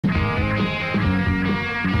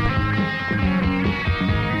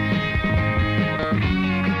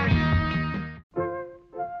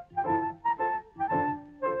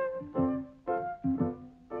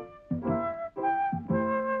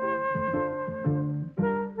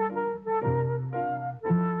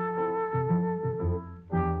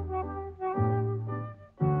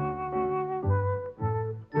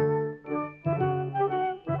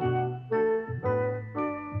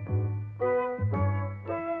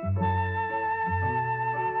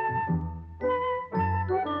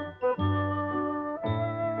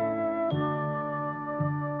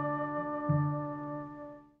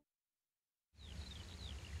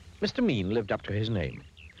Mr. Mean lived up to his name.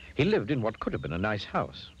 He lived in what could have been a nice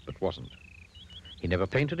house, but wasn't. He never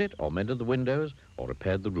painted it, or mended the windows, or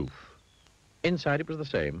repaired the roof. Inside it was the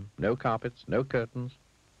same. No carpets, no curtains,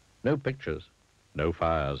 no pictures, no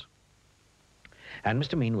fires. And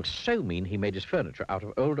Mr. Mean was so mean he made his furniture out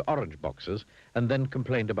of old orange boxes and then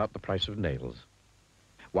complained about the price of nails.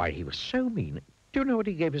 Why, he was so mean. Do you know what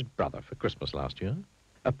he gave his brother for Christmas last year?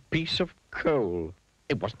 A piece of coal.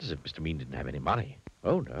 It wasn't as if Mr. Mean didn't have any money.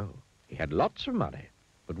 Oh, no. He had lots of money.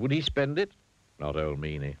 But would he spend it? Not old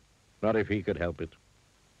Meanie. Not if he could help it.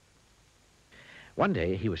 One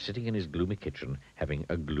day he was sitting in his gloomy kitchen having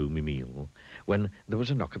a gloomy meal when there was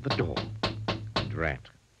a knock at the door. Drat,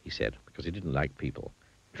 he said, because he didn't like people.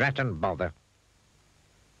 Drat and bother.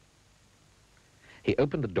 He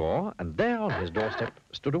opened the door, and there on his doorstep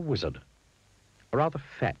stood a wizard. A rather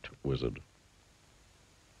fat wizard.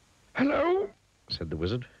 Hello, said the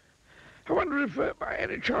wizard. I wonder if, by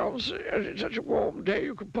any chance, as it's such a warm day,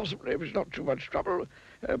 you could possibly, if it's not too much trouble,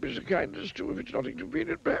 be so kind as to, if it's not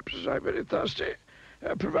inconvenient, perhaps, as I'm very thirsty,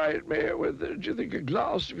 provide me with, do you think, a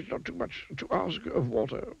glass, if it's not too much to ask, of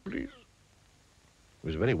water, please? He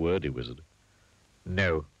was a very wordy wizard.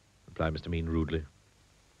 No, replied Mr. Mean rudely,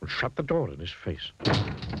 and shut the door in his face.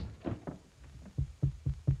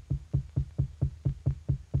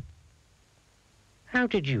 How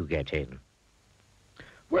did you get in?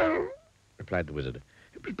 Well, replied the wizard,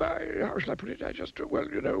 it was by, how shall I put it, I just, well,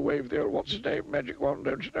 you know, waved the old what's-his-name magic wand,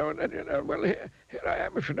 don't you know, and then, you know, well, here I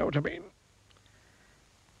am, if you know what I mean.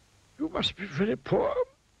 You must be very poor,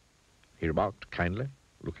 he remarked kindly,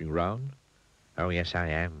 looking round. Oh, yes, I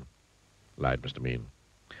am, lied Mr. Mean.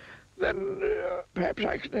 Then perhaps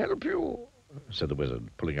I can help you, said the wizard,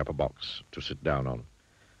 pulling up a box to sit down on.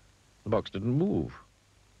 The box didn't move,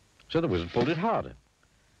 so the wizard pulled it harder,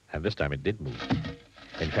 and this time it did move.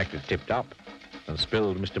 In fact, it tipped up and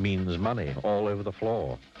spilled Mr. Mean's money all over the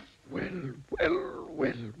floor. Well, well,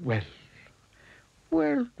 well, well.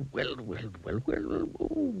 Well, well, well, well, well,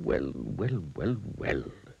 well, well, well, well.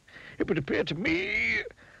 It would appear to me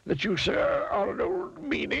that you, sir, are an old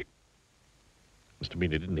meanie. Mr.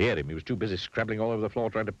 Meanie didn't hear him. He was too busy scrabbling all over the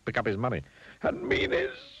floor trying to pick up his money. And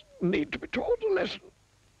meanies need to be taught a lesson.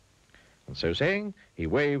 And so saying, he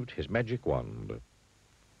waved his magic wand.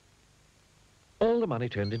 All the money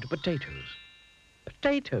turned into potatoes.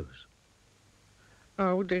 Potatoes.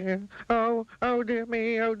 Oh, dear. Oh dear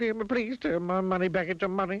me. Oh, dear me. Please turn my money back into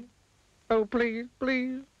money. Oh, please,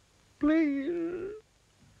 please, please.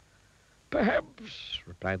 Perhaps,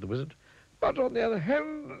 replied the wizard. But on the other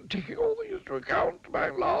hand, taking all things into account, by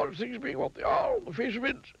and large, things being what they are on the face of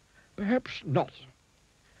it, perhaps not.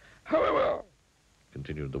 However,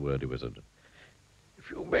 continued the wordy wizard, if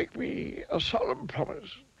you make me a solemn promise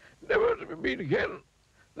never to be mean again,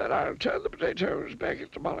 then I'll turn the potatoes back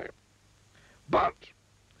into money. But,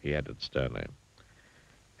 he added sternly,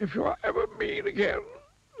 if you are ever mean again,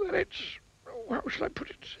 then it's, how shall I put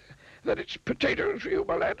it, then it's potatoes for you,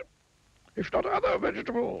 my lad, if not other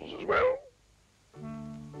vegetables as well.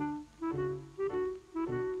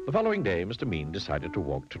 The following day, Mr. Mean decided to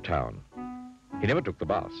walk to town. He never took the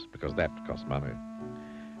bus, because that cost money.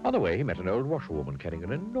 On the way, he met an old washerwoman carrying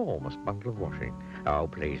an enormous bundle of washing. Oh,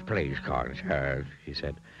 please, please, kind sir, she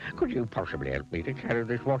said. Could you possibly help me to carry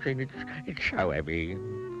this washing? It's so heavy.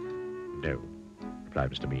 No, replied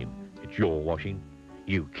Mr. Mean. It's your washing.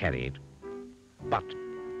 You carry it. But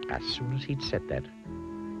as soon as he'd said that,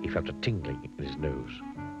 he felt a tingling in his nose.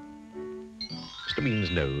 Mr. Mean's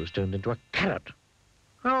nose turned into a carrot.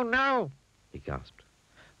 Oh, no, he gasped.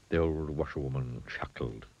 The old washerwoman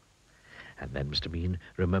chuckled. And then Mr. Mean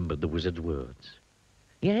remembered the wizard's words.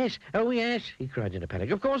 Yes, oh yes, he cried in a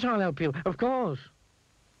panic. Of course I'll help you, of course.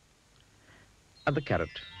 And the carrot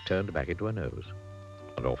turned back into a nose,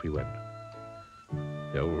 and off he went.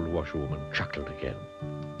 The old washerwoman chuckled again,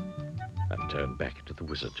 and turned back into the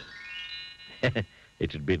wizard.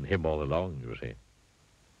 It had been him all along, you see.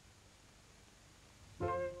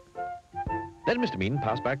 Then Mr. Mean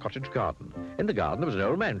passed by a cottage garden. In the garden there was an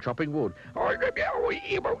old man chopping wood.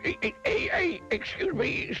 Excuse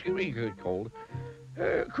me, he called.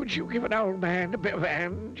 Could you give an old man a bit of a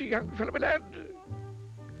hand, young fellow, my lad?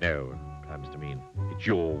 No, replied Mr. Mean. It's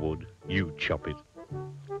your wood. You chop it.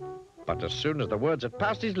 But as soon as the words had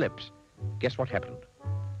passed his lips, guess what happened?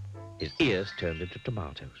 His ears turned into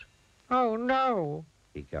tomatoes. Oh, no,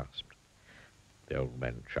 he gasped. The old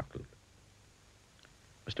man chuckled.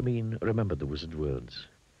 Mr. Mean remembered the wizard's words.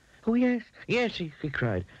 Oh, yes, yes, he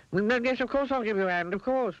cried. Yes, of course I'll give you a hand, of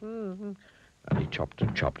course. Mm-hmm. And he chopped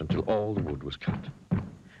and chopped until all the wood was cut.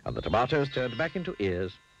 And the tomatoes turned back into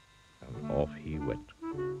ears, and off he went.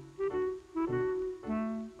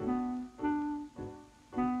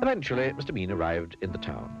 Eventually, Mr. Mean arrived in the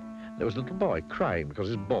town. There was a little boy crying because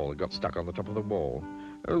his ball had got stuck on the top of the wall.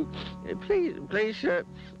 Oh, please, sir,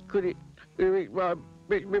 could you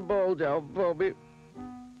make my ball down for me?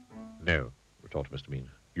 No, retorted Mr. Mean.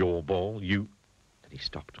 Your ball, you... Then he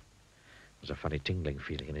stopped. There was a funny tingling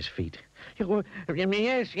feeling in his feet.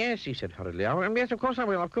 Yes, He said hurriedly. yes, of course I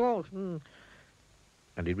will, of course. And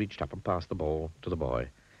he reached up and passed the ball to the boy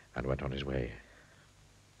and went on his way,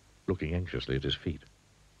 looking anxiously at his feet.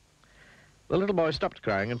 The little boy stopped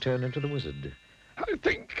crying and turned into the wizard. I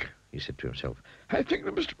think, he said to himself, that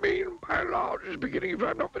Mr. Mean, by and large, is beginning, if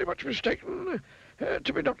I'm not very much mistaken,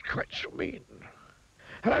 to be not quite so mean.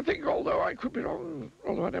 And I think, although I could be wrong,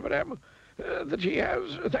 although I never am, that he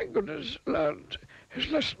has, thank goodness, learned his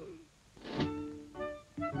lesson.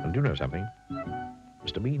 And you know something?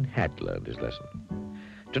 Mr. Mean had learned his lesson.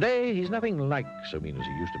 Today, he's nothing like so mean as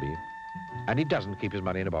he used to be. And he doesn't keep his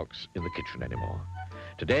money in a box in the kitchen anymore.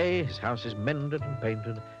 Today, his house is mended and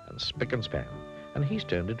painted and spick and span. And he's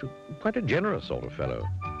turned into quite a generous sort of fellow.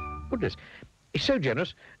 Goodness, he's so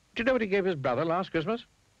generous. Do you know what he gave his brother last Christmas?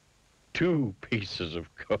 2 pieces of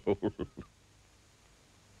coal.